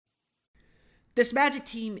This Magic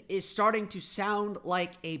team is starting to sound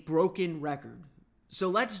like a broken record. So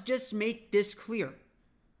let's just make this clear.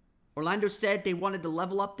 Orlando said they wanted to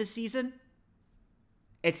level up this season.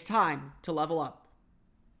 It's time to level up.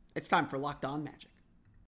 It's time for Locked On Magic.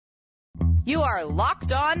 You are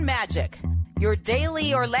Locked On Magic, your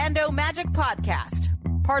daily Orlando Magic podcast.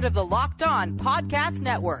 Part of the Locked On Podcast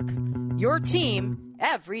Network, your team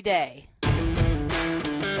every day.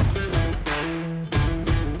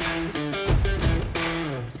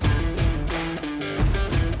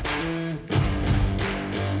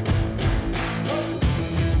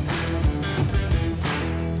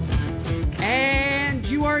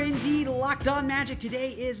 You are indeed Locked On Magic.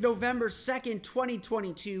 Today is November 2nd,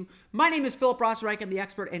 2022. My name is Philip Rossreich. I'm the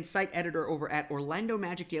expert and site editor over at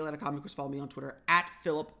OrlandoMagicDaily.com. Of course, follow me on Twitter at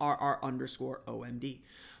PhilipRR_OMD.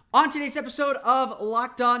 On today's episode of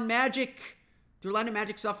Locked On Magic, the Orlando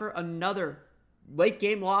Magic suffer another late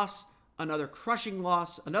game loss, another crushing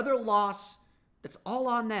loss, another loss that's all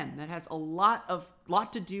on them. That has a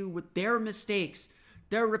lot to do with their mistakes,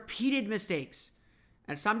 their repeated mistakes.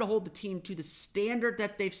 And it's time to hold the team to the standard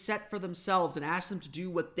that they've set for themselves and ask them to do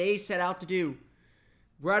what they set out to do.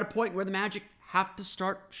 We're at a point where the Magic have to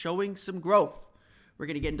start showing some growth. We're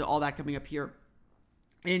going to get into all that coming up here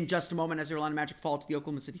in just a moment as the Orlando Magic fall to the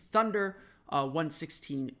Oklahoma City Thunder,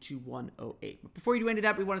 116-108. But before we do any of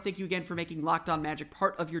that, we want to thank you again for making Locked On Magic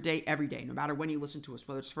part of your day every day, no matter when you listen to us,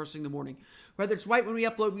 whether it's first thing in the morning, whether it's right when we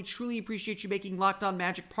upload. We truly appreciate you making Locked On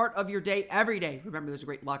Magic part of your day every day. Remember, there's a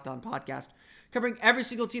great Locked On podcast covering every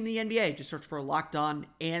single team in the NBA. Just search for Locked On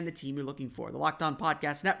and the team you're looking for. The Locked On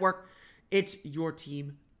Podcast Network. It's your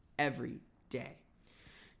team every day.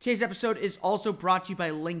 Today's episode is also brought to you by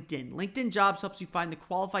LinkedIn. LinkedIn Jobs helps you find the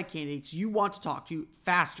qualified candidates you want to talk to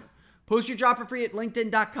faster. Post your job for free at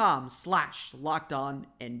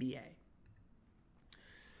linkedin.com/LockedOnNBA.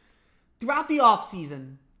 Throughout the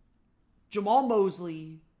offseason, Jamahl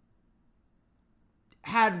Mosley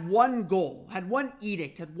had one goal, had one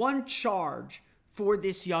edict, had one charge for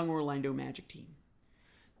this young Orlando Magic team.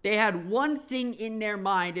 They had one thing in their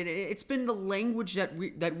mind, and it's been the language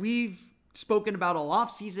that we've spoken about all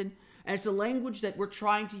offseason, and it's the language that we're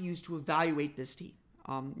trying to use to evaluate this team.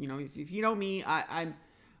 If you know me, I'm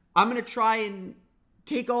going to try and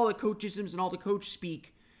take all the coachisms and all the coach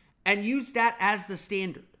speak and use that as the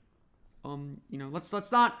standard.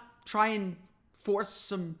 Let's not try and force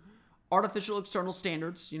some artificial external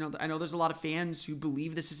standards. I know there's a lot of fans who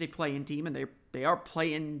believe this is a play-in team, and they are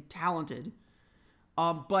play-in talented.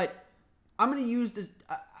 But I'm going to use this.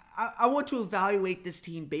 I want to evaluate this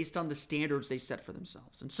team based on the standards they set for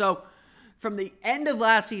themselves. And so, from the end of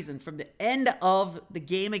last season, from the end of the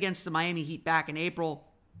game against the Miami Heat back in April,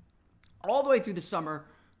 all the way through the summer,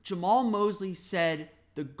 Jamahl Mosley said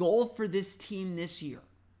the goal for this team this year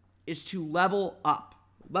is to level up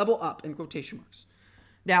in quotation marks.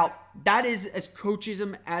 Now, that is as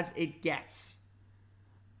coachism as it gets.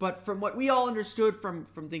 But from what we all understood from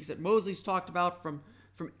things that Mosley's talked about, from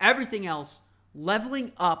everything else,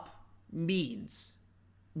 leveling up means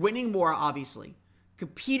winning more, obviously,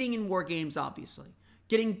 competing in more games, obviously,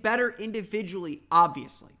 getting better individually,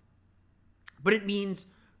 obviously. But it means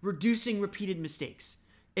reducing repeated mistakes.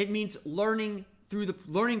 It means learning through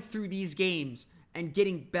these games and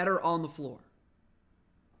getting better on the floor.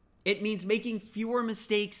 It means making fewer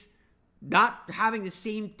mistakes, not having the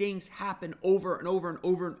same things happen over and over and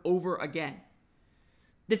over and over again.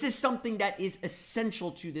 This is something that is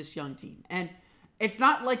essential to this young team. And it's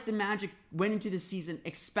not like the Magic went into the season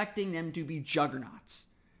expecting them to be juggernauts.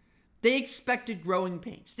 They expected growing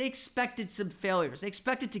pains. They expected some failures. They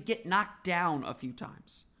expected to get knocked down a few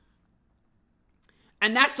times.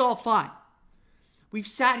 And that's all fine. We've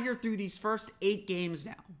sat here through these first 8 games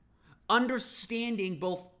now, understanding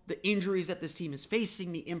both the injuries that this team is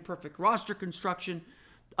facing, the imperfect roster construction,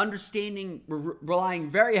 understanding we're relying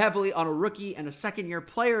very heavily on a rookie and a second-year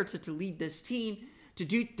player to lead this team, to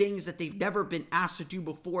do things that they've never been asked to do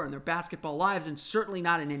before in their basketball lives, and certainly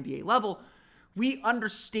not at an NBA level. We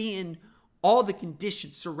understand all the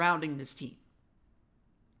conditions surrounding this team.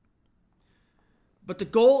 But the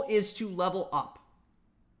goal is to level up.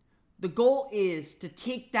 The goal is to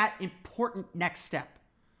take that important next step,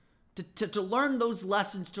 to learn those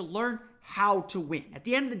lessons, to learn how to win. At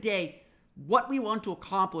the end of the day, what we want to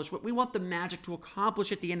accomplish, what we want the Magic to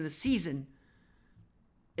accomplish at the end of the season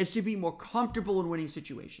is to be more comfortable in winning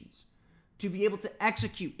situations, to be able to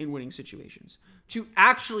execute in winning situations, to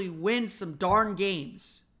actually win some darn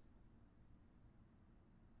games,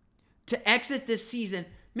 to exit this season,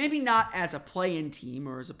 maybe not as a play-in team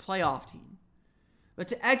or as a playoff team, but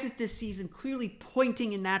to exit this season clearly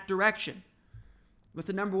pointing in that direction, with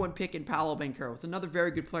the number 1 pick in Paolo Banchero, with another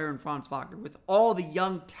very good player in Franz Wagner, with all the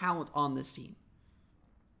young talent on this team.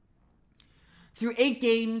 Through 8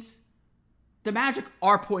 games, the Magic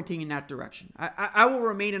are pointing in that direction. I will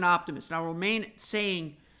remain an optimist, and I will remain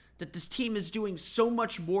saying that this team is doing so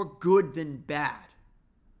much more good than bad.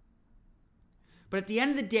 But at the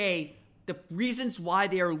end of the day, the reasons why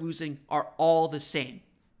they are losing are all the same.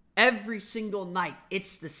 Every single night,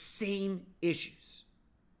 it's the same issues.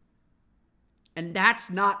 And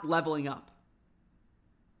that's not leveling up.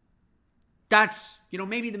 That's,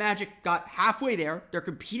 maybe the Magic got halfway there. They're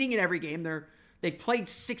competing in every game. They've played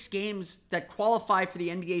 6 games that qualify for the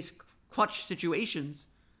NBA's clutch situations.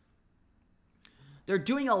 They're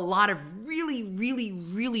doing a lot of really, really,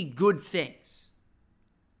 really good things.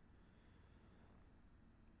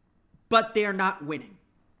 But they're not winning.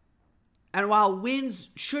 And while wins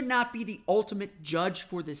should not be the ultimate judge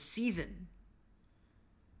for the season,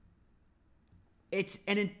 it's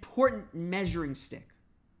an important measuring stick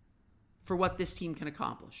for what this team can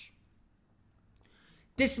accomplish.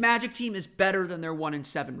 This Magic team is better than their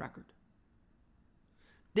 1-7 record.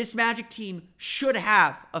 This Magic team should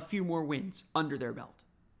have a few more wins under their belt.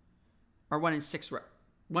 Or 1-7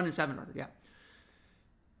 record, yeah.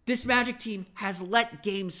 This Magic team has let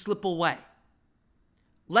games slip away.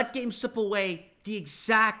 Let games slip away the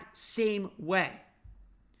exact same way.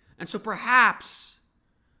 And so perhaps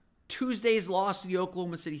Tuesday's loss to the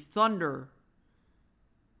Oklahoma City Thunder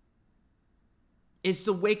is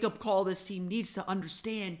the wake-up call this team needs to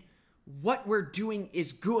understand what we're doing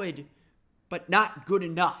is good, but not good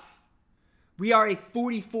enough. We are a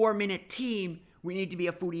 44-minute team. We need to be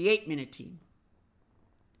a 48-minute team.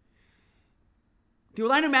 The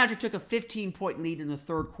Orlando Magic took a 15-point lead in the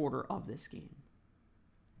third quarter of this game.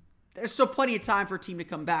 There's still plenty of time for a team to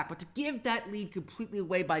come back, but to give that lead completely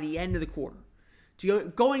away by the end of the quarter,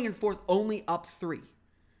 going in fourth only up 3,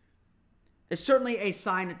 is certainly a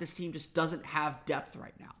sign that this team just doesn't have depth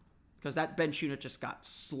right now, because that bench unit just got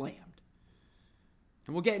slammed.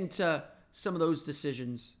 And we'll get into some of those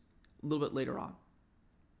decisions a little bit later on.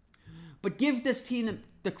 But give this team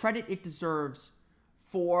the credit it deserves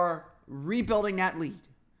for rebuilding that lead,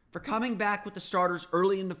 for coming back with the starters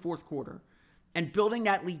early in the fourth quarter and building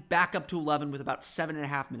that lead back up to 11 with about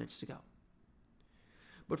 7.5 minutes to go.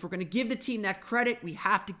 But if we're going to give the team that credit, we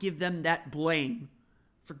have to give them that blame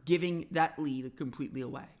for giving that lead completely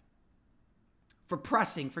away. For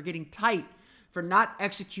pressing, for getting tight, for not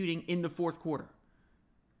executing in the fourth quarter.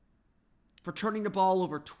 For turning the ball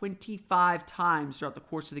over 25 times throughout the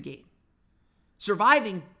course of the game.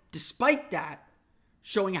 Surviving despite that,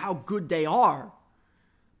 showing how good they are,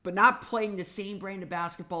 but not playing the same brand of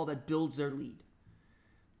basketball that builds their lead.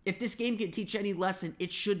 If this game can teach any lesson,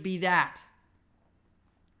 it should be that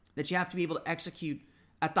you have to be able to execute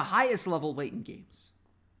at the highest level late in games.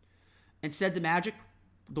 Instead, the Magic,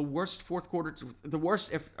 the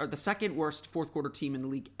second worst fourth quarter team in the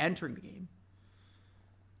league entering the game,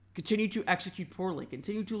 continue to execute poorly,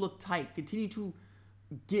 continue to look tight, continue to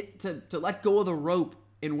get to let go of the rope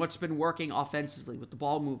in what's been working offensively with the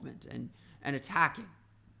ball movement and attacking.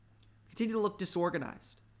 Continue to look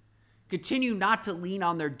disorganized. Continue not to lean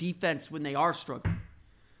on their defense when they are struggling.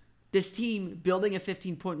 This team, building a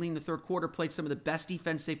 15-point lead in the third quarter, played some of the best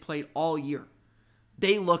defense they played all year.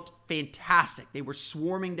 They looked fantastic. They were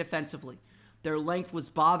swarming defensively. Their length was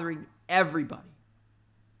bothering everybody.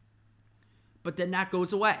 But then that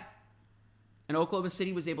goes away. And Oklahoma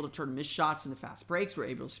City was able to turn missed shots into fast breaks. We're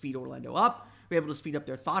able to speed Orlando up. We're able to speed up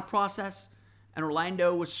their thought process. And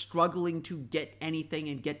Orlando was struggling to get anything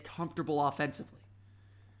and get comfortable offensively.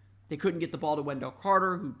 They couldn't get the ball to Wendell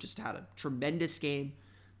Carter, who just had a tremendous game.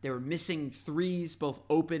 They were missing threes, both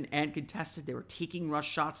open and contested. They were taking rush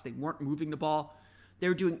shots. They weren't moving the ball. They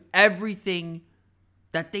were doing everything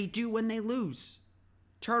that they do when they lose.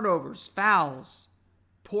 Turnovers, fouls,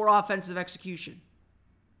 poor offensive execution.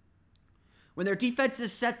 When their defense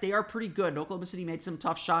is set, they are pretty good. Oklahoma City made some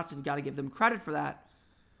tough shots, and you got to give them credit for that.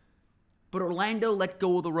 But Orlando let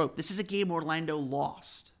go of the rope. This is a game Orlando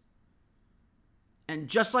lost. And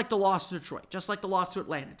just like the loss to Detroit, just like the loss to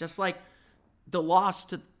Atlanta, just like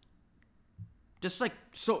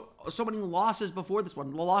so many losses before this one,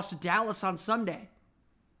 the loss to Dallas on Sunday,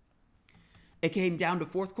 it came down to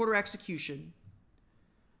fourth quarter execution,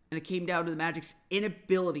 and it came down to the Magic's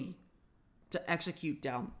inability to execute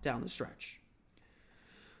down the stretch.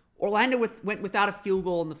 Orlando went without a field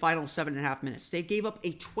goal in the final 7.5 minutes. They gave up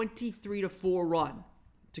a 23-4 run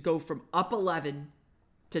to go from up 11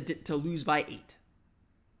 to lose by 8.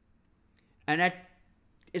 And that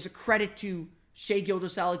is a credit to Shai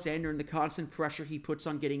Gilgeous-Alexander and the constant pressure he puts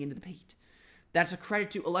on getting into the paint. That's a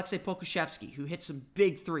credit to Alexei Pokusevsky, who hit some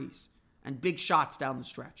big threes and big shots down the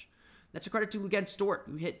stretch. That's a credit to Luguentz Dort,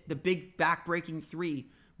 who hit the big back-breaking three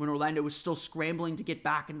when Orlando was still scrambling to get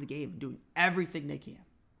back into the game and doing everything they can.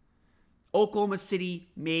 Oklahoma City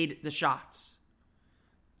made the shots.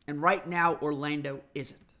 And right now, Orlando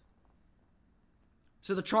isn't.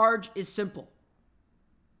 So the charge is simple.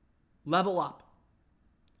 Level up.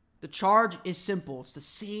 The charge is simple. It's the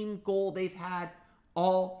same goal they've had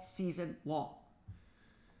all season long.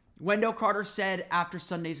 Wendell Carter said after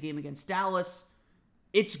Sunday's game against Dallas,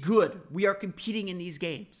 it's good. We are competing in these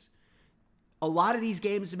games. A lot of these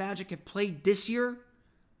games the Magic have played this year,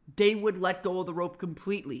 they would let go of the rope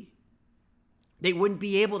completely. They wouldn't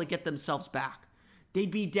be able to get themselves back.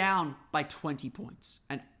 They'd be down by 20 points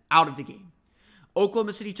and out of the game.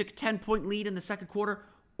 Oklahoma City took a 10-point lead in the second quarter.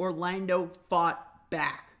 Orlando fought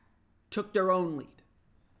back, took their own lead.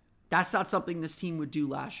 That's not something this team would do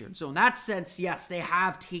last year. And so in that sense, yes, they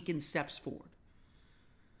have taken steps forward.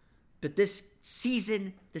 But this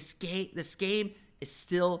season, this game is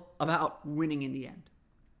still about winning in the end.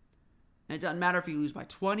 And it doesn't matter if you lose by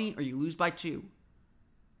 20 or you lose by 2.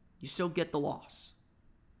 You still get the loss.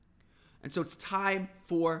 And so it's time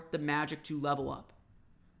for the Magic to level up.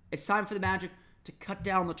 It's time for the Magic to cut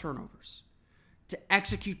down the turnovers, to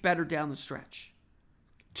execute better down the stretch,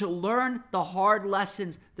 to learn the hard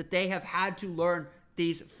lessons that they have had to learn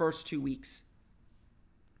these first 2 weeks,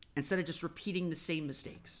 instead of just repeating the same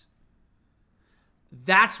mistakes.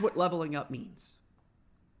 That's what leveling up means.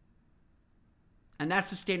 And that's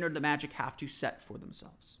the standard the Magic have to set for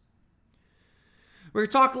themselves. We're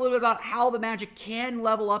going to talk a little bit about how the Magic can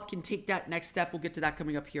level up, can take that next step. We'll get to that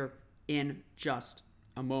coming up here in just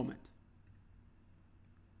a moment.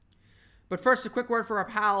 But first, a quick word for our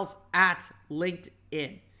pals at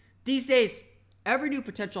LinkedIn. These days, every new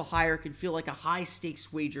potential hire can feel like a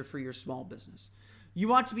high-stakes wager for your small business. You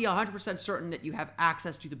want to be 100% certain that you have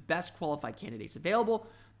access to the best qualified candidates available.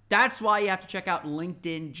 That's why you have to check out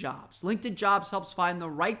LinkedIn Jobs. LinkedIn Jobs helps find the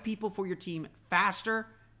right people for your team faster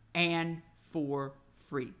and for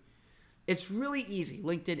free. It's really easy.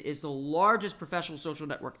 LinkedIn is the largest professional social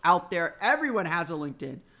network out there. Everyone has a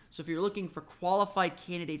LinkedIn. So if you're looking for qualified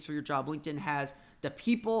candidates for your job, LinkedIn has the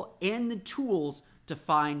people and the tools to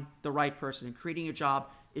find the right person. And creating a job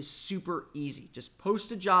is super easy. Just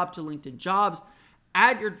post a job to LinkedIn Jobs.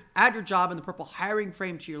 Add your job in the purple hiring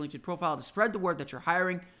frame to your LinkedIn profile to spread the word that you're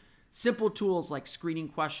hiring. Simple tools like screening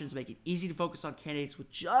questions make it easy to focus on candidates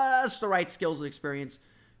with just the right skills and experience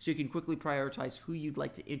so you can quickly prioritize who you'd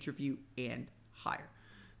like to interview and hire.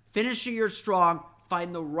 Finish the year strong.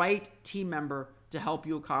 Find the right team member to help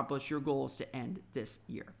you accomplish your goals to end this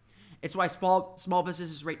year. It's why small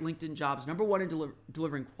businesses rate LinkedIn Jobs number one in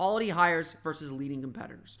delivering quality hires versus leading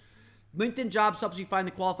competitors. LinkedIn Jobs helps you find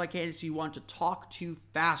the qualified candidates you want to talk to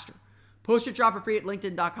faster. Post your job for free at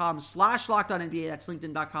linkedin.com/LockedOnNBA. That's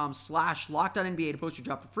linkedin.com/LockedOnNBA to post your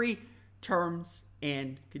job for free. Terms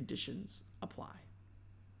and conditions apply.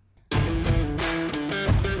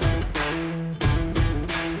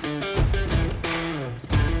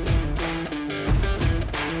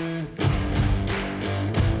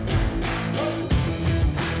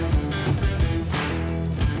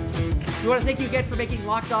 We want to thank you again for making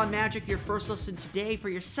Locked On Magic your first listen today. For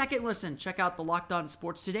your second listen, check out the Locked On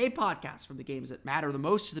Sports Today podcast. From the games that matter the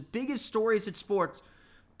most to the biggest stories in sports,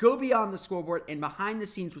 go beyond the scoreboard and behind the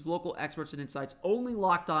scenes with local experts and insights only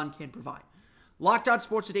Locked On can provide. Locked On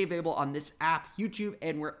Sports Today available on this app, YouTube,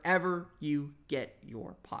 and wherever you get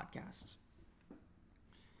your podcasts.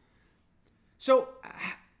 So,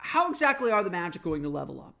 how exactly are the Magic going to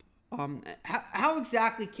level up? How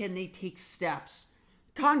exactly can they take steps,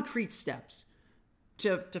 concrete steps,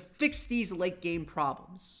 to fix these late game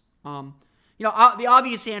problems? The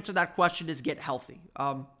obvious answer to that question is get healthy.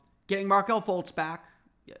 Getting Markelle Fultz back,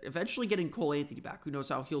 eventually getting Cole Anthony back. Who knows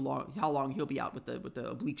how long he'll be out with the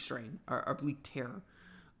oblique strain or oblique tear.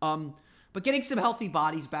 But getting some healthy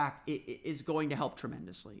bodies back is going to help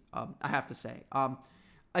tremendously. I have to say.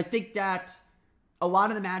 I think that a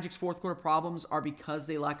lot of the Magic's fourth quarter problems are because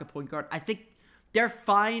they lack a point guard. I think they're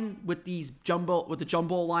fine with the jumbo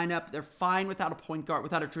lineup. They're fine without a point guard,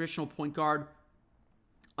 without a traditional point guard,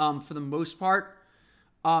 for the most part,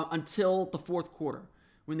 until the fourth quarter,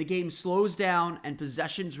 when the game slows down and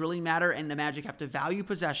possessions really matter, and the Magic have to value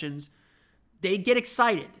possessions. They get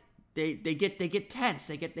excited. They get tense.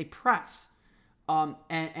 They press,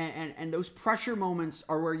 and those pressure moments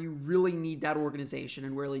are where you really need that organization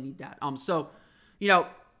and really need that. So,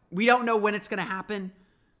 we don't know when it's going to happen.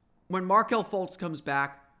 When Markelle Fultz comes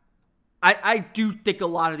back, I do think a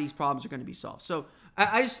lot of these problems are going to be solved. So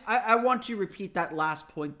I want to repeat that last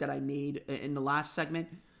point that I made in the last segment.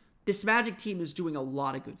 This Magic team is doing a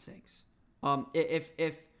lot of good things.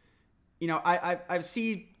 If you know, I've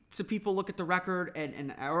seen some people look at the record,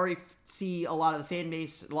 and I already see a lot of the fan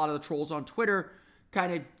base, a lot of the trolls on Twitter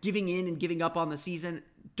kind of giving in and giving up on the season.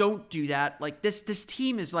 Don't do that. Like, this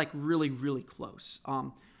team is like really, really close.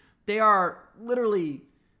 They are literally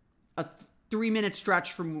a 3-minute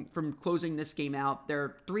stretch from closing this game out.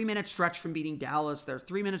 They're 3-minute stretch from beating Dallas. They're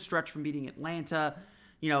 3-minute stretch from beating Atlanta.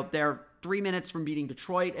 You know, they're 3 minutes from beating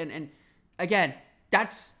Detroit. And again,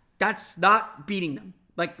 that's not beating them.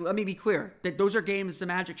 Like, let me be clear. That those are games the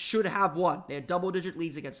Magic should have won. They had double-digit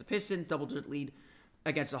leads against the Pistons, double-digit lead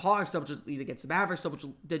against the Hawks, double-digit lead against the Mavericks,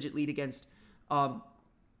 double-digit lead against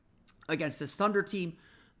this Thunder team.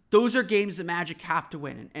 Those are games the Magic have to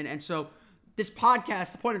win. And so this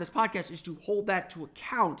podcast, the point of this podcast is to hold that to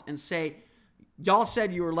account and say, y'all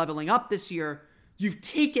said you were leveling up this year. You've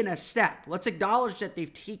taken a step. Let's acknowledge that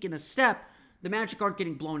they've taken a step. The Magic aren't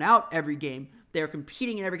getting blown out every game. They're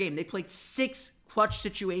competing in every game. They played 6 clutch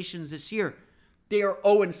situations this year. They are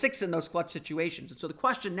 0-6 in those clutch situations. And so the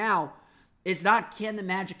question now is not, can the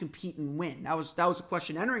Magic compete and win? That was a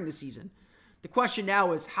question entering the season. The question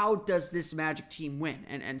now is, how does this Magic team win?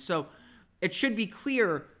 And so it should be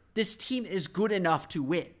clear this team is good enough to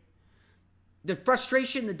win. The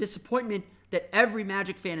frustration, the disappointment that every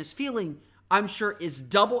Magic fan is feeling, I'm sure, is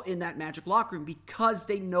double in that Magic locker room because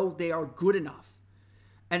they know they are good enough.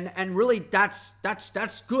 And really, that's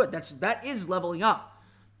good. That is leveling up.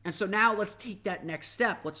 And so now let's take that next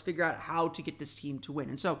step. Let's figure out how to get this team to win.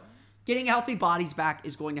 And so getting healthy bodies back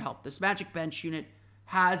is going to help. This Magic bench unit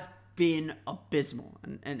has been abysmal.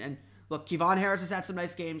 And look, Kevon Harris has had some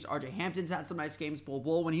nice games. RJ Hampton's had some nice games. Bol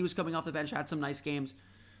Bol, when he was coming off the bench, had some nice games.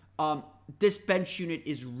 This bench unit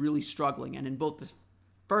is really struggling. And in both the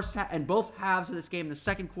both halves of this game, the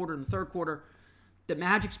second quarter and the third quarter, the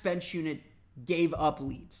Magic's bench unit gave up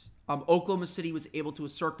leads. Oklahoma City was able to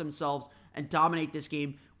assert themselves and dominate this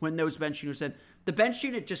game when those bench units in. The bench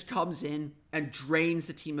unit just comes in and drains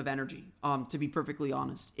the team of energy, to be perfectly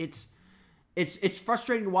honest. It's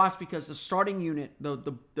frustrating to watch because the starting unit,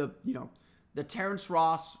 the Terrence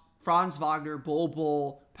Ross, Franz Wagner, Bol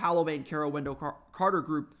Bol, Paolo Banchero, Wendell Carter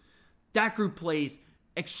group, that group plays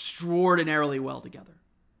extraordinarily well together.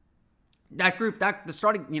 That group, the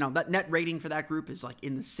starting, that net rating for that group is like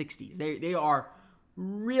in the 60s. They are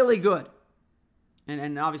really good.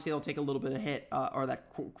 And obviously they'll take a little bit of hit, or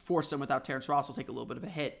that foursome without Terrence Ross will take a little bit of a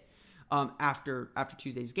hit after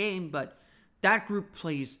Tuesday's game. But that group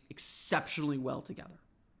plays exceptionally well together.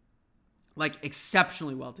 Like,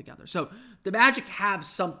 exceptionally well together. So the Magic have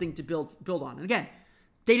something to build on. And again,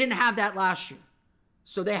 they didn't have that last year.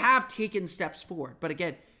 So they have taken steps forward. But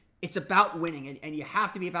again, it's about winning. And you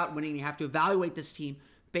have to be about winning. You have to evaluate this team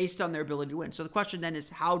based on their ability to win. So the question then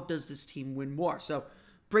is, how does this team win more? So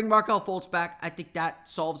bring Markelle Fultz back. I think that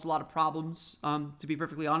solves a lot of problems, to be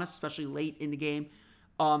perfectly honest, especially late in the game.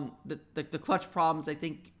 The clutch problems, I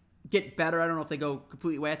think, get better. I don't know if they go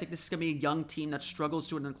completely away. I think this is going to be a young team that struggles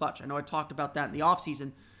to win in the clutch. I know I talked about that in the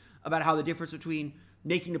offseason, about how the difference between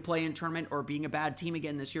making the play-in tournament or being a bad team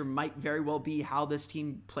again this year might very well be how this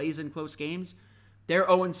team plays in close games. They're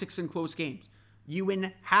 0-6 in close games. You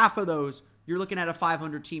win half of those, you're looking at a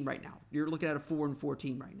 500 team right now. You're looking at a 4-4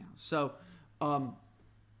 team right now. So, 4-4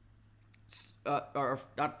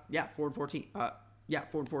 team.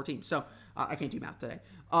 4-4 team. So I can't do math today.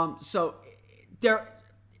 So there,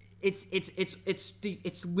 it's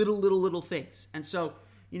little things. And so,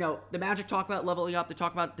 the Magic talk about leveling up. They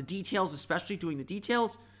talk about the details, especially doing the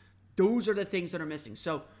details. Those are the things that are missing.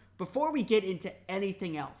 So before we get into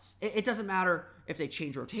anything else, it doesn't matter if they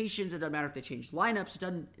change rotations. It doesn't matter if they change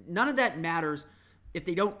lineups. None of that matters if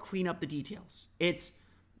they don't clean up the details. It's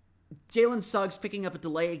Jalen Suggs picking up a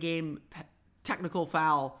delay of game technical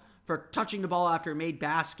foul for touching the ball after a made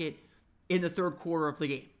basket in the third quarter of the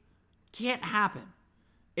game. Can't happen.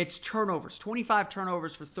 It's turnovers. 25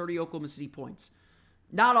 turnovers for 30 Oklahoma City points.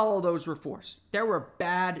 Not all of those were forced. There were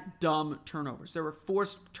bad, dumb turnovers. There were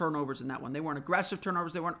forced turnovers in that one. They weren't aggressive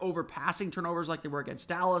turnovers. They weren't overpassing turnovers like they were against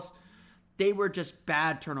Dallas. They were just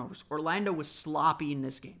bad turnovers. Orlando was sloppy in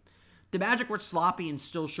this game. The Magic were sloppy and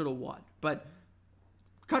still should have won. But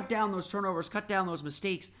cut down those turnovers, cut down those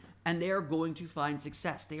mistakes, and they are going to find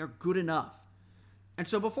success. They are good enough. And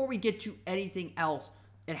so before we get to anything else,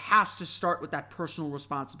 it has to start with that personal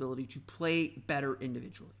responsibility to play better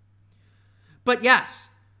individually. But yes,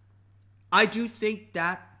 I do think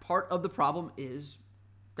that part of the problem is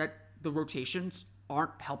that the rotations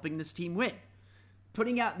aren't helping this team win.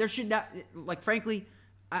 Putting out, there should not, like, frankly,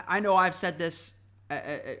 I know I've said this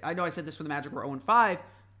I know I said this when the Magic were 0-5.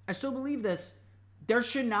 I still believe this. There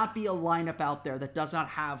should not be a lineup out there that does not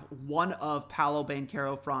have one of Paolo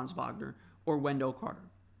Banchero, Franz Wagner, or Wendell Carter.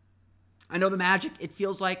 I know the Magic, it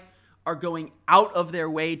feels like, are going out of their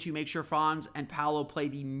way to make sure Franz and Paolo play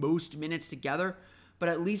the most minutes together. But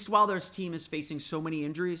at least while their team is facing so many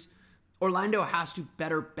injuries, Orlando has to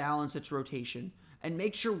better balance its rotation and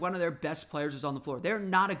make sure one of their best players is on the floor. They're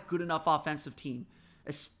not a good enough offensive team,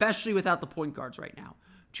 especially without the point guards right now,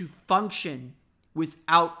 to function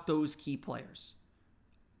without those key players.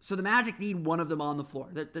 So the Magic need one of them on the floor.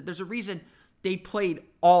 There's a reason they played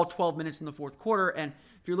all 12 minutes in the fourth quarter, and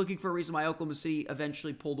if you're looking for a reason why Oklahoma City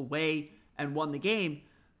eventually pulled away and won the game,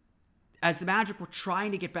 as the Magic were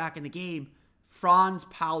trying to get back in the game, Franz,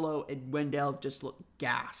 Paolo, and Wendell just looked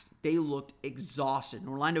gassed. They looked exhausted. And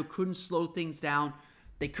Orlando couldn't slow things down.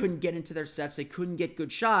 They couldn't get into their sets. They couldn't get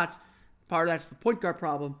good shots. Part of that's the point guard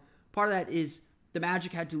problem. Part of that is the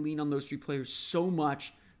Magic had to lean on those three players so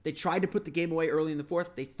much. They tried to put the game away early in the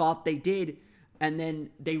fourth. They thought they did. And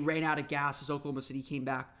then they ran out of gas as Oklahoma City came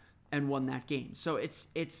back and won that game. So it's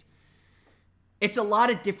a lot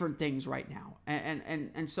of different things right now.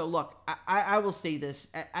 And so look, I will say this.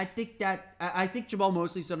 I think Jamahl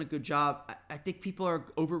Mosley's done a good job. I think people are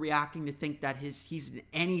overreacting to think that he's in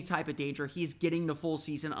any type of danger. He's getting the full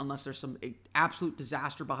season unless there's some absolute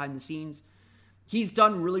disaster behind the scenes. He's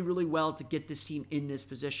done really, really well to get this team in this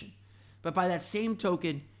position. But by that same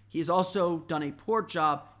token, he has also done a poor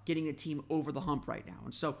job getting a team over the hump right now.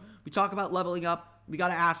 And so we talk about leveling up. We got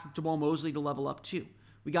to ask Jamahl Mosley to level up too.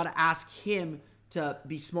 We got to ask him to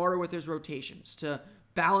be smarter with his rotations, to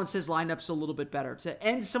balance his lineups a little bit better, to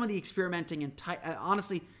end some of the experimenting and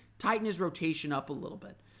honestly tighten his rotation up a little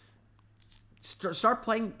bit. Start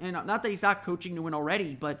playing, and not that he's not coaching to win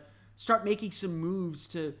already, but start making some moves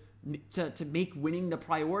to make winning the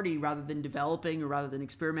priority rather than developing or rather than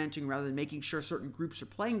experimenting, rather than making sure certain groups are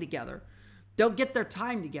playing together. They'll get their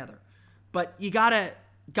time together, but you gotta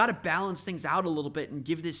balance things out a little bit and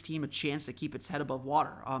give this team a chance to keep its head above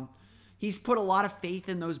water. He's put a lot of faith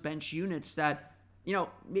in those bench units that,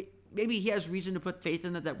 maybe he has reason to put faith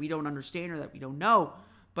in that we don't understand or that we don't know.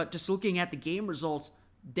 But just looking at the game results,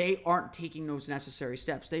 they aren't taking those necessary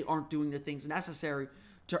steps. They aren't doing the things necessary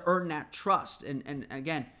to earn that trust. And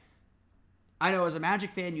again, I know as a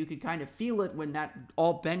Magic fan, you could kind of feel it when that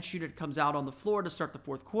all bench unit comes out on the floor to start the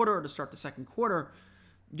fourth quarter or to start the second quarter.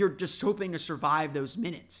 You're just hoping to survive those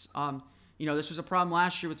minutes. This was a problem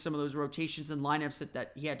last year with some of those rotations and lineups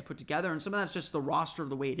that he had to put together. And some of that's just the roster of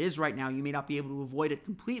the way it is right now. You may not be able to avoid it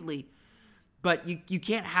completely, but you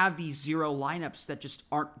can't have these zero lineups that just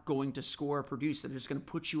aren't going to score or produce, that are just going to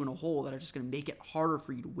put you in a hole, that are just going to make it harder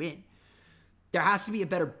for you to win. There has to be a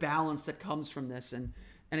better balance that comes from this. And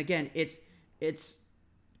again, it's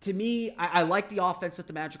to me, I like the offense that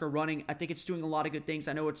the Magic are running. I think it's doing a lot of good things.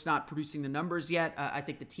 I know it's not producing the numbers yet. I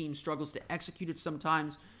think the team struggles to execute it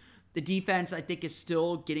sometimes. The defense, I think, is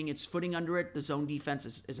still getting its footing under it. The zone defense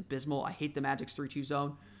is abysmal. I hate the Magic's 3-2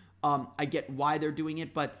 zone. I get why they're doing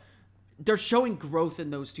it, but they're showing growth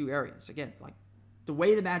in those two areas. Again, like the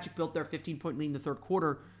way the Magic built their 15-point lead in the third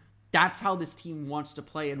quarter, that's how this team wants to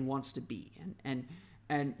play and wants to be.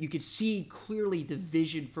 And you can see clearly the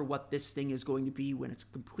vision for what this thing is going to be when it's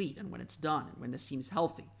complete and when it's done and when this team is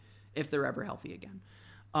healthy, if they're ever healthy again.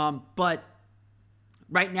 But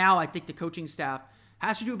right now, I think the coaching staff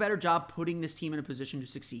has to do a better job putting this team in a position to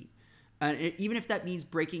succeed. And even if that means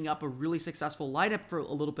breaking up a really successful lineup for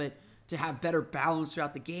a little bit to have better balance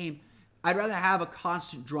throughout the game, I'd rather have a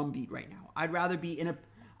constant drumbeat right now. I'd rather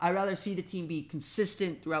see the team be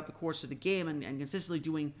consistent throughout the course of the game and consistently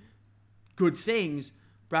doing good things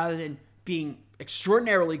rather than being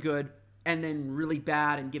extraordinarily good and then really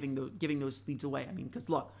bad and giving those leads away. I mean, because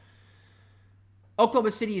look, Oklahoma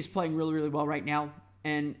City is playing really, really well right now.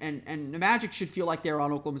 And the Magic should feel like they're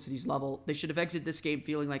on Oklahoma City's level. They should have exited this game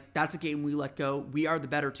feeling like that's a game we let go. We are the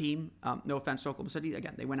better team. No offense to Oklahoma City.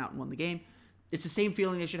 Again, they went out and won the game. It's the same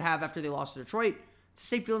feeling they should have after they lost to Detroit. It's the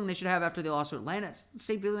same feeling they should have after they lost to Atlanta. It's the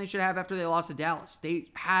same feeling they should have after they lost to Dallas. They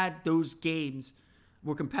had those games,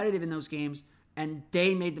 were competitive in those games, and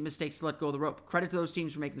they made the mistakes to let go of the rope. Credit to those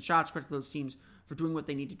teams for making the shots. Credit to those teams for doing what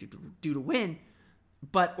they needed to do to win.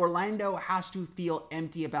 But Orlando has to feel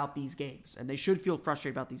empty about these games, and they should feel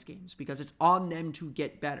frustrated about these games because it's on them to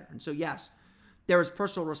get better. And so, yes, there is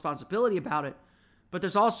personal responsibility about it, but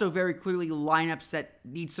there's also very clearly lineups that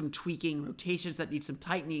need some tweaking, rotations that need some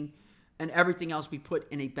tightening, and everything else we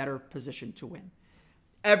put in a better position to win.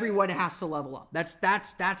 Everyone has to level up. That's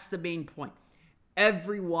the main point.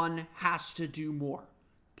 Everyone has to do more.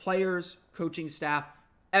 Players, coaching staff,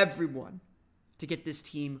 everyone to get this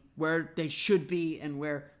team where they should be and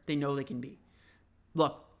where they know they can be.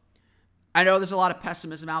 Look, I know there's a lot of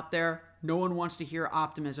pessimism out there. No one wants to hear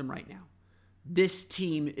optimism right now. This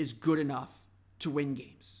team is good enough to win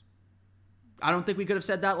games. I don't think we could have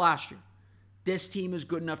said that last year. This team is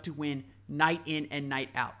good enough to win night in and night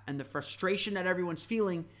out. And the frustration that everyone's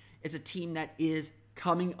feeling is a team that is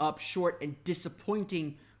coming up short and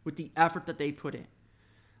disappointing with the effort that they put in.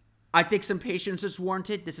 I think some patience is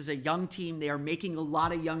warranted. This is a young team. They are making a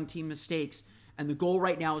lot of young team mistakes. And the goal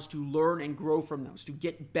right now is to learn and grow from those, to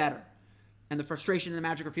get better. And the frustration the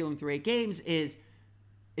Magic are feeling through 8 games is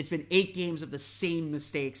it's been 8 games of the same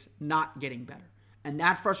mistakes, not getting better. And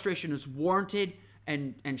that frustration is warranted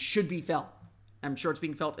and should be felt. I'm sure it's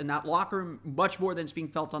being felt in that locker room much more than it's being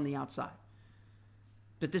felt on the outside.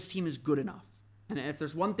 But this team is good enough. And if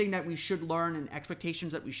there's one thing that we should learn and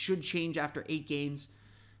expectations that we should change after 8 games,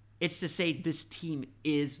 it's to say this team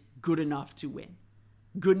is good enough to win,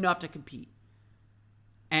 good enough to compete.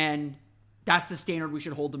 And that's the standard we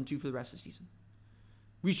should hold them to for the rest of the season.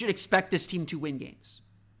 We should expect this team to win games.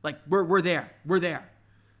 Like, we're there. We're there.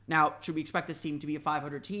 Now, should we expect this team to be a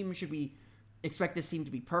 500 team? Should we expect this team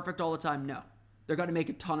to be perfect all the time? No. They're going to make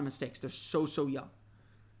a ton of mistakes. They're so young.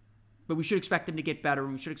 But we should expect them to get better,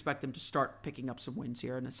 and we should expect them to start picking up some wins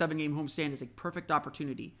here. And a 7-game homestand is a perfect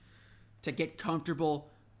opportunity to get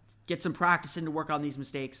comfortable, get some practice in to work on these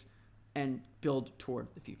mistakes, and build toward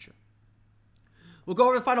the future. We'll go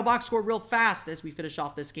over the final box score real fast as we finish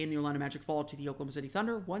off this game. The Orlando Magic fall to the Oklahoma City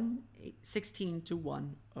Thunder, 116 to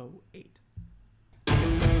 108.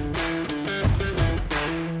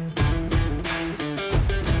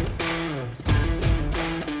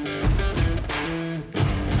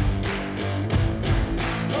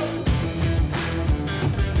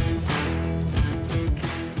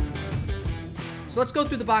 So let's go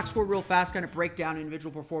through the box score real fast, kind of break down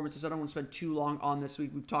individual performances. I don't want to spend too long on this.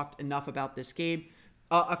 We've talked enough about this game.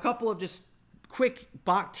 A couple of just quick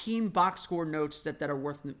team box score notes that are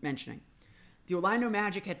worth mentioning. The Orlando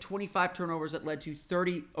Magic had 25 turnovers that led to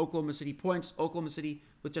 30 Oklahoma City points. Oklahoma City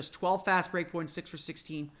with just 12 fast break points, 6 for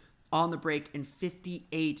 16 on the break, and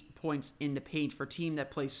 58 points in the paint. For a team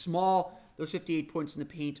that plays small, those 58 points in the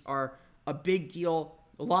paint are a big deal.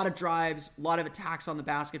 A lot of drives, a lot of attacks on the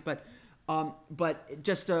basket, but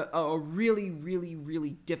just a really, really,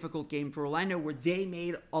 really difficult game for Orlando where they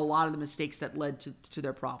made a lot of the mistakes that led to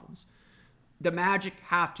their problems. The Magic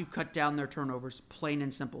have to cut down their turnovers, plain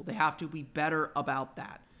and simple. They have to be better about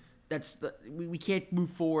that. We can't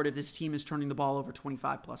move forward if this team is turning the ball over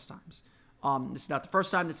 25 plus times. This is not the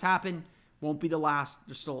first time that's happened. Won't be the last.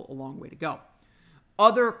 There's still a long way to go.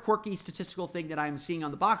 Other quirky statistical thing that I'm seeing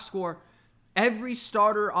on the box score, every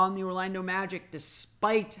starter on the Orlando Magic,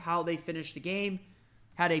 despite how they finished the game,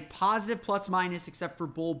 had a positive plus minus except for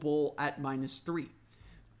Bol at -3.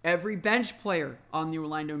 Every bench player on the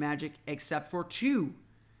Orlando Magic, except for 2,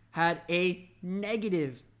 had a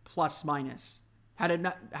negative plus minus. Had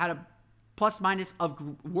a plus minus of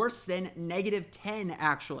worse than -10,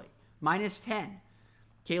 actually. -10.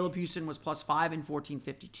 Caleb Houston was +5 in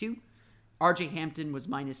 14:52. RJ Hampton was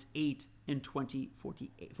 -8 in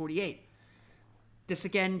 20:48. This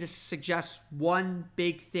again just suggests one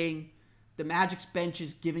big thing. The Magic's bench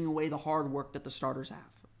is giving away the hard work that the starters have.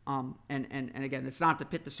 And again, it's not to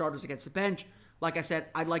pit the starters against the bench. Like I said,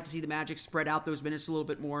 I'd like to see the Magic spread out those minutes a little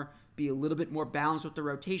bit more, be a little bit more balanced with the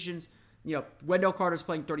rotations. You know, Wendell Carter's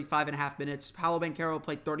playing 35.5 minutes. Paolo Banchero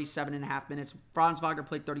played 37.5 minutes. Franz Wagner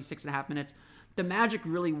played 36.5 minutes. The Magic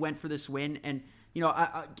really went for this win. And, you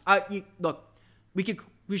know, look,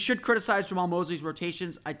 we should criticize Jamal Mosley's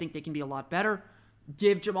rotations. I think they can be a lot better.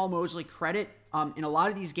 Give Jamal Mosley credit. In a lot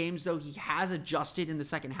of these games, though, he has adjusted in the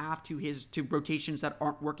second half to rotations that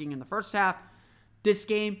aren't working in the first half. This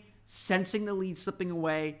game, sensing the lead slipping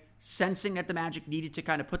away, sensing that the Magic needed to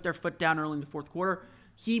kind of put their foot down early in the fourth quarter,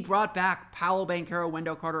 he brought back Paolo Banchero,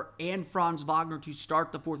 Wendell Carter, and Franz Wagner to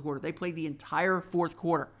start the fourth quarter. They played the entire fourth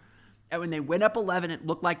quarter. And when they went up 11, it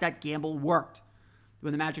looked like that gamble worked.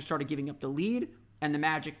 When the Magic started giving up the lead, and the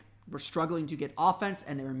Magic were struggling to get offense,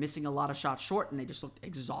 and they were missing a lot of shots short, and they just looked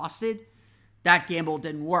exhausted, that gamble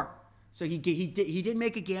didn't work. So he did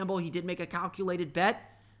make a gamble. He did make a calculated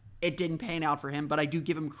bet. It didn't pan out for him, but I do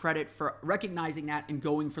give him credit for recognizing that and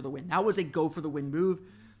going for the win. That was a go-for-the-win move.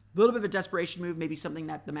 A little bit of a desperation move, maybe something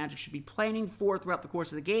that the Magic should be planning for throughout the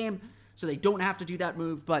course of the game so they don't have to do that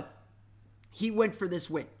move, but he went for this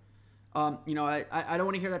win. I don't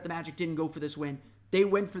want to hear that the Magic didn't go for this win. They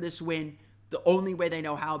went for this win the only way they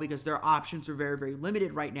know how because their options are very, very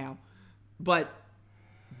limited right now. But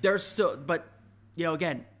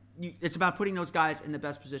again, it's about putting those guys in the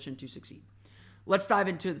best position to succeed. let's dive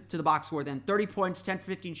into the box score then. 30 points, 10 for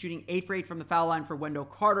 15 shooting, 8 for 8 from the foul line for Wendell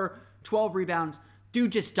Carter, 12 rebounds.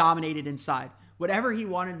 Dude just dominated inside. Whatever he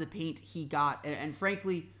wanted in the paint, he got. And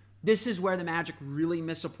frankly, this is where the Magic really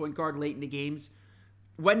miss a point guard late in the games.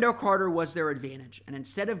 Wendell Carter was their advantage. And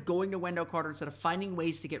instead of going to Wendell Carter, instead of finding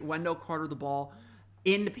ways to get Wendell Carter the ball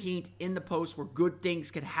in the paint, in the post, where good things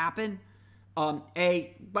could happen,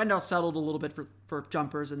 Wendell settled a little bit for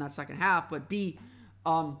jumpers in that second half, but B,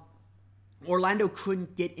 Orlando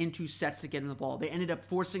couldn't get into sets to get in the ball. They ended up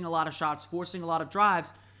forcing a lot of shots, forcing a lot of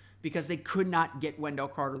drives, because they could not get Wendell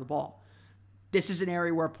Carter the ball. This is an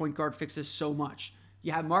area where a point guard fixes so much.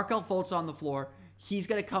 You have Markelle Fultz on the floor. He's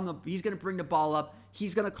going to bring the ball up.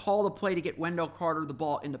 He's going to call the play to get Wendell Carter the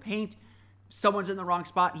ball in the paint. Someone's in the wrong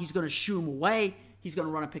spot. He's going to shoo him away. He's going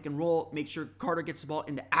to run a pick and roll, make sure Carter gets the ball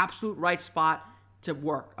in the absolute right spot to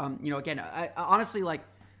work. Again, I honestly,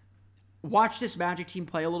 watch this Magic team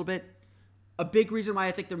play a little bit. A big reason why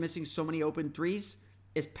I think they're missing so many open threes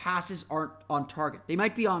is passes aren't on target. They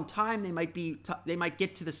might be on time. They might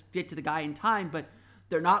get to the guy in time, but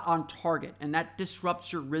they're not on target, and that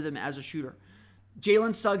disrupts your rhythm as a shooter.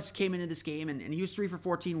 Jalen Suggs came into this game, and he was 3 for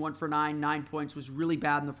 14, 1 for 9, 9 points, was really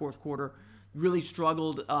bad in the fourth quarter. Really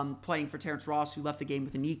struggled playing for Terrence Ross, who left the game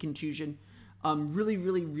with a knee contusion.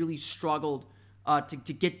 Really struggled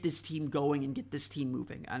to get this team going and get this team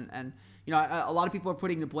moving. And a lot of people are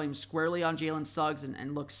putting the blame squarely on Jalen Suggs.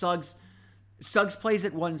 And look, Suggs plays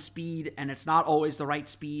at one speed, and it's not always the right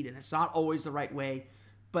speed, and it's not always the right way.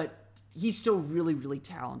 But he's still really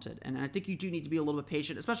talented. And I think you do need to be a little bit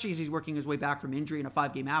patient, especially as he's working his way back from injury in a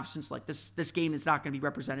 5-game absence. Like this game is not going to be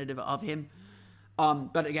representative of him.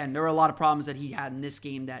 But again, there are a lot of problems that he had in this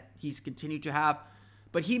game that he's continued to have.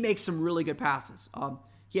 But he makes some really good passes.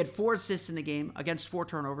 He had 4 assists in the game against 4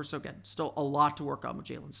 turnovers. So again, still a lot to work on with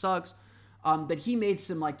Jalen Suggs. But he made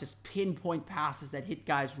some just pinpoint passes that hit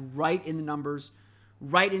guys right in the numbers,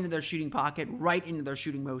 right into their shooting pocket, right into their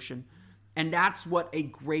shooting motion. And that's what a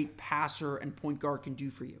great passer and point guard can do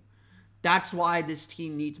for you. That's why this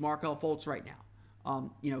team needs Markelle Fultz right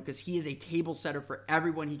now. Because he is a table setter for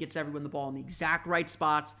everyone. He gets everyone the ball in the exact right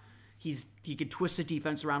spots. He can twist the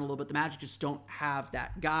defense around a little bit. The Magic just don't have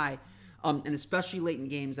that guy. And especially late in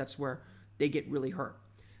games, that's where they get really hurt.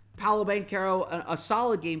 Paolo Banchero, a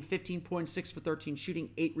solid game, 15 points, 6 for 13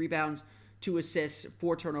 shooting, 8 rebounds, 2 assists,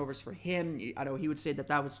 4 turnovers for him. I know he would say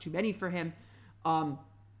that was too many for him.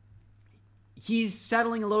 He's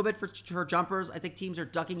settling a little bit for jumpers. I think teams are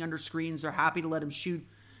ducking under screens. They're happy to let him shoot.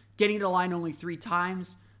 Getting to the line only 3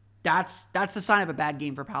 times, that's the sign of a bad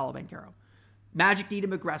game for Paolo Banchero. Magic need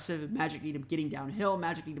him aggressive. Magic need him getting downhill.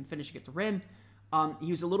 Magic need him finishing at the rim.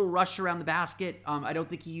 He was a little rushed around the basket. I don't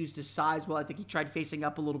think he used his size well. I think he tried facing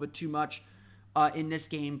up a little bit too much in this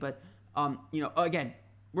game. But again,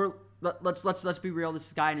 let's be real.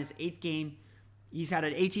 This guy in his 8th game, he's had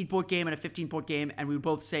an 18-point game and a 15-point game, and we would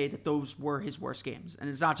both say that those were his worst games. And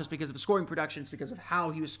it's not just because of the scoring production; it's because of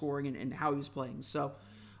how he was scoring and how he was playing. So.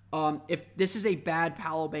 If this is a bad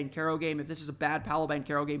Paolo Banchero game, if this is a bad Paolo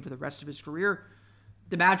Banchero game for the rest of his career,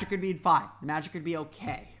 the Magic could be fine. The Magic could be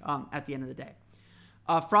okay at the end of the day.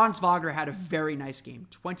 Franz Wagner had a very nice game.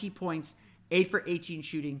 20 points, 8 for 18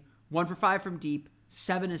 shooting, 1 for 5 from deep,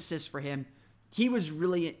 7 assists for him. He was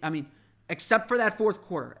really, except for that fourth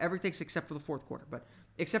quarter, everything's except for the fourth quarter, but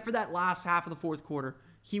except for that last half of the fourth quarter,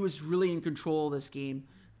 he was really in control of this game.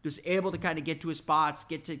 Was able to kind of get to his spots,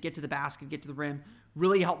 get to the basket, get to the rim,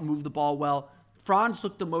 really helped move the ball well. Franz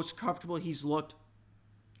looked the most comfortable he's looked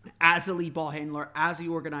as a lead ball handler, as the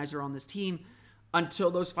organizer on this team, until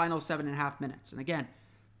those final 7.5 minutes. And again,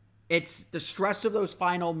 it's the stress of those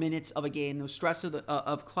final minutes of a game, the stress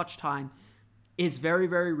of clutch time is very,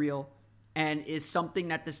 very real and is something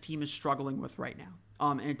that this team is struggling with right now.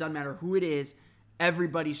 And it doesn't matter who it is,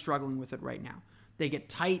 everybody's struggling with it right now. They get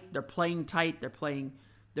tight, they're playing tight, they're playing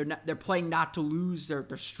not to lose. They're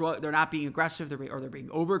not being aggressive. They're being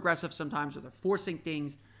over aggressive sometimes, or they're forcing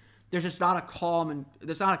things. There's just not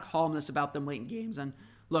a calmness about them late in games. And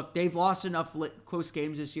look, they've lost enough close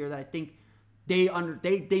games this year that I think they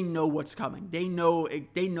know what's coming. They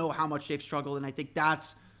know how much they've struggled, and I think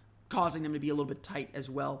that's causing them to be a little bit tight as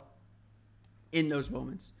well in those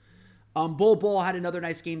moments. Bol Bol had another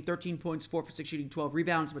nice game, 13 points, 4 for 6 shooting, 12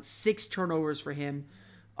 rebounds, but 6 turnovers for him.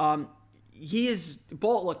 Bol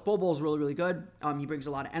Bol is really, really good. He brings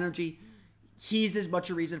a lot of energy. He's as much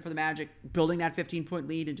a reason for the Magic building that 15-point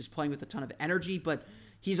lead and just playing with a ton of energy, but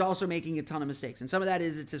he's also making a ton of mistakes. And some of that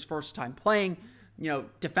is it's his first time playing.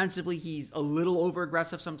 Defensively, he's a little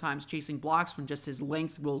over-aggressive sometimes, chasing blocks when just his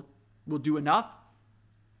length will do enough.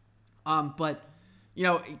 But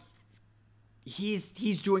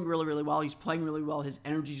he's doing really, really well. He's playing really well. His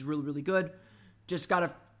energy's really, really good. Just got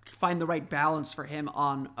to find the right balance for him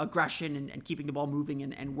on aggression and keeping the ball moving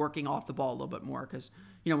and working off the ball a little bit more, because,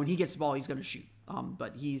 when he gets the ball, he's going to shoot.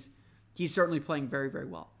 But he's certainly playing very, very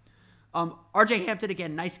well. RJ Hampton,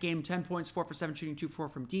 again, nice game, 10 points, 4 for 7 shooting,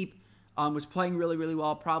 2-4 from deep. Was playing really, really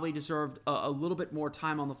well. Probably deserved a little bit more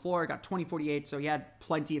time on the floor. Got 20-48, so he had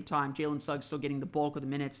plenty of time. Jalen Suggs still getting the bulk of the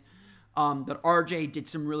minutes. But RJ did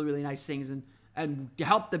some really, really nice things and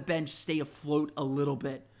helped the bench stay afloat a little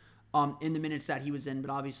bit in the minutes that he was in,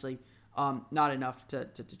 but obviously not enough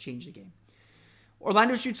to change the game.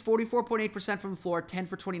 Orlando shoots 44.8% from the floor, 10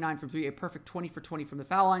 for 29 from three, a perfect 20 for 20 from the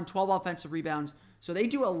foul line, 12 offensive rebounds. So they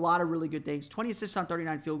do a lot of really good things. 20 assists on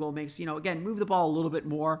 39 field goal makes, again, move the ball a little bit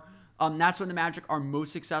more. That's when the Magic are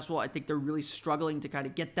most successful. I think they're really struggling to kind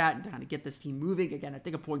of get that and to kind of get this team moving. Again, I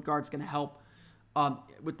think a point guard's going to help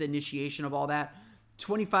with the initiation of all that.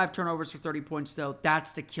 25 turnovers for 30 points, though.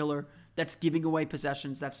 That's the killer. That's giving away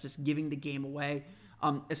possessions. That's just giving the game away,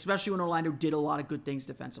 especially when Orlando did a lot of good things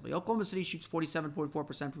defensively. Oklahoma City shoots 47.4%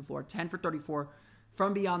 from the floor, 10 for 34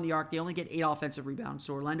 from beyond the arc. They only get 8 offensive rebounds,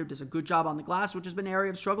 so Orlando does a good job on the glass, which has been an area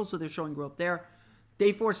of struggle, so they're showing growth there.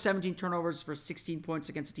 They forced 17 turnovers for 16 points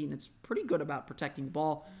against a team that's pretty good about protecting the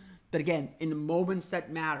ball. But again, in the moments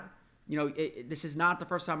that matter, this is not the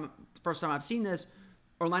first time I've seen this.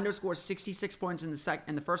 Orlando scores 66 points in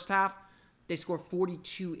the first half. They score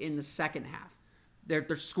 42 in the second half.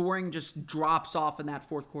 Their scoring just drops off in that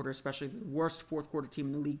fourth quarter, especially the worst fourth quarter team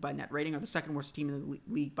in the league by net rating, or the second worst team in the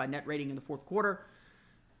league by net rating in the fourth quarter.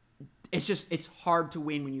 It's hard to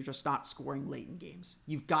win when you're just not scoring late in games.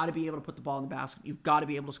 You've got to be able to put the ball in the basket. You've got to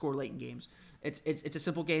be able to score late in games. It's a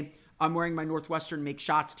simple game. I'm wearing my Northwestern Make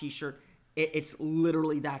Shots t-shirt. It's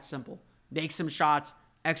literally that simple. Make some shots,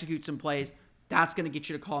 execute some plays. That's going to get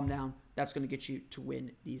you to calm down. That's going to get you to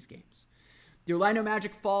win these games. The Orlando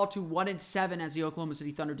Magic fall to 1-7 as the Oklahoma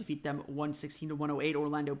City Thunder defeat them 116-108.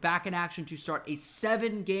 Orlando back in action to start a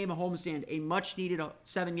 7-game homestand, a much-needed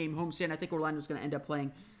 7-game homestand. I think Orlando's going to end up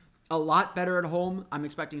playing a lot better at home. I'm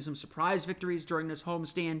expecting some surprise victories during this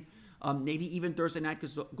homestand. Maybe even Thursday night,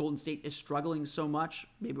 because Golden State is struggling so much.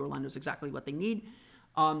 Maybe Orlando's exactly what they need.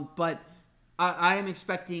 But I am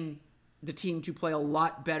expecting the team to play a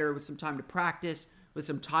lot better with some time to practice, with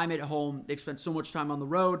some time at home. They've spent so much time on the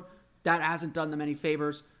road. That hasn't done them any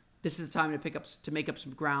favors. This is the time to make up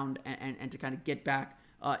some ground and to kind of get back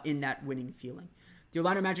in that winning feeling. The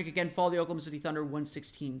Orlando Magic again fall the Oklahoma City Thunder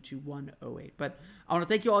 116-108. But I want to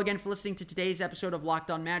thank you all again for listening to today's episode of Locked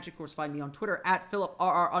On Magic. Of course, find me on Twitter at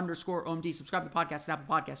 @PhilipRR_OMD. Subscribe to the podcast at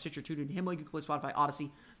Apple Podcasts, Stitcher, TuneIn, Himalaya, Google Play, Spotify, Odyssey,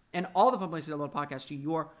 and all the fun places to download podcasts to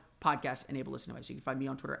your podcast-enabled listening device. You can find me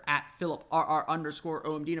on Twitter at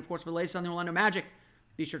PhilipRR_OMD. And of course, for the latest on the Orlando Magic,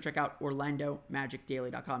 be sure to check out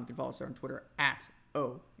OrlandoMagicDaily.com. You can follow us there on Twitter at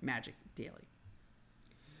OMagicDaily.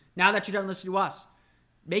 Now that you're done listening to us,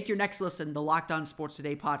 make your next listen the Locked On Sports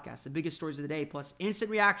Today podcast, the biggest stories of the day, plus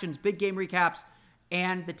instant reactions, big game recaps,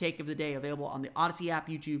 and the take of the day, available on the Odyssey app,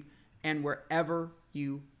 YouTube, and wherever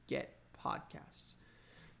you get podcasts.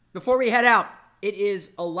 Before we head out, it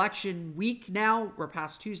is election week now. We're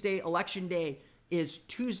past Tuesday. Election day is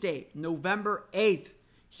Tuesday, November 8th.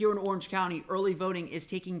 Here in Orange County, early voting is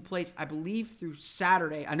taking place, I believe, through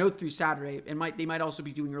Saturday. I know through Saturday. They might also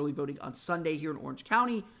be doing early voting on Sunday here in Orange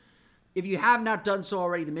County. If you have not done so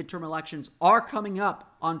already, the midterm elections are coming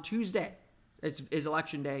up on Tuesday. Is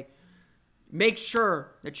election day. Make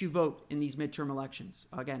sure that you vote in these midterm elections.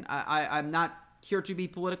 Again, I'm not here to be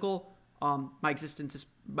political. My existence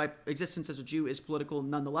as a Jew is political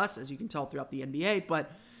nonetheless, as you can tell throughout the NBA. But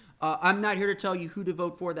I'm not here to tell you who to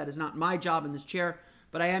vote for. That is not my job in this chair.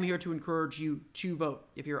 But I am here to encourage you to vote.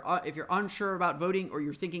 If you're unsure about voting or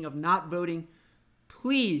you're thinking of not voting,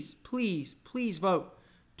 please vote.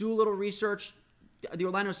 Do a little research. The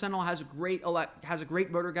Orlando Sentinel has a great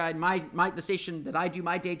voter guide. The station that I do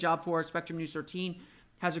my day job for, Spectrum News 13,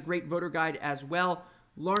 has a great voter guide as well.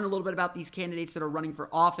 Learn a little bit about these candidates that are running for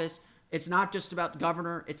office. It's not just about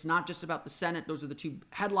governor. It's not just about the Senate. Those are the two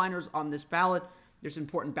headliners on this ballot. There's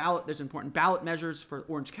important ballot measures for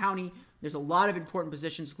Orange County. There's a lot of important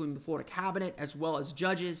positions, including the Florida cabinet, as well as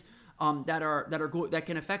judges that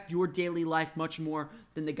can affect your daily life much more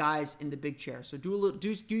than the guys in the big chair. So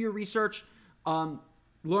do your research,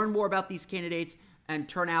 learn more about these candidates, and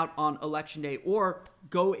turn out on election day, or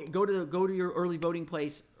go to your early voting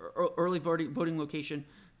place, early voting location,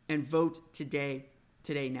 and vote today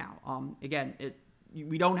now. Again,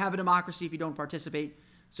 we don't have a democracy if you don't participate.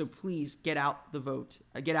 So please get out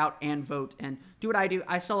and vote, and do what I do.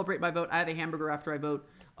 I celebrate my vote. I have a hamburger after I vote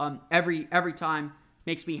every time.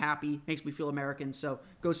 Makes me happy, makes me feel American. So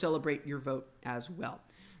go celebrate your vote as well.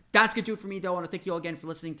 That's going to do it for me, though. I want to thank you all again for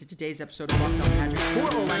listening to today's episode of Locked On Magic. For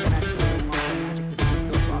Orlando Magic, Locked On Magic, this is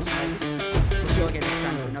Phil Cross. We'll see you all again next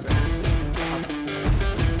time for another episode.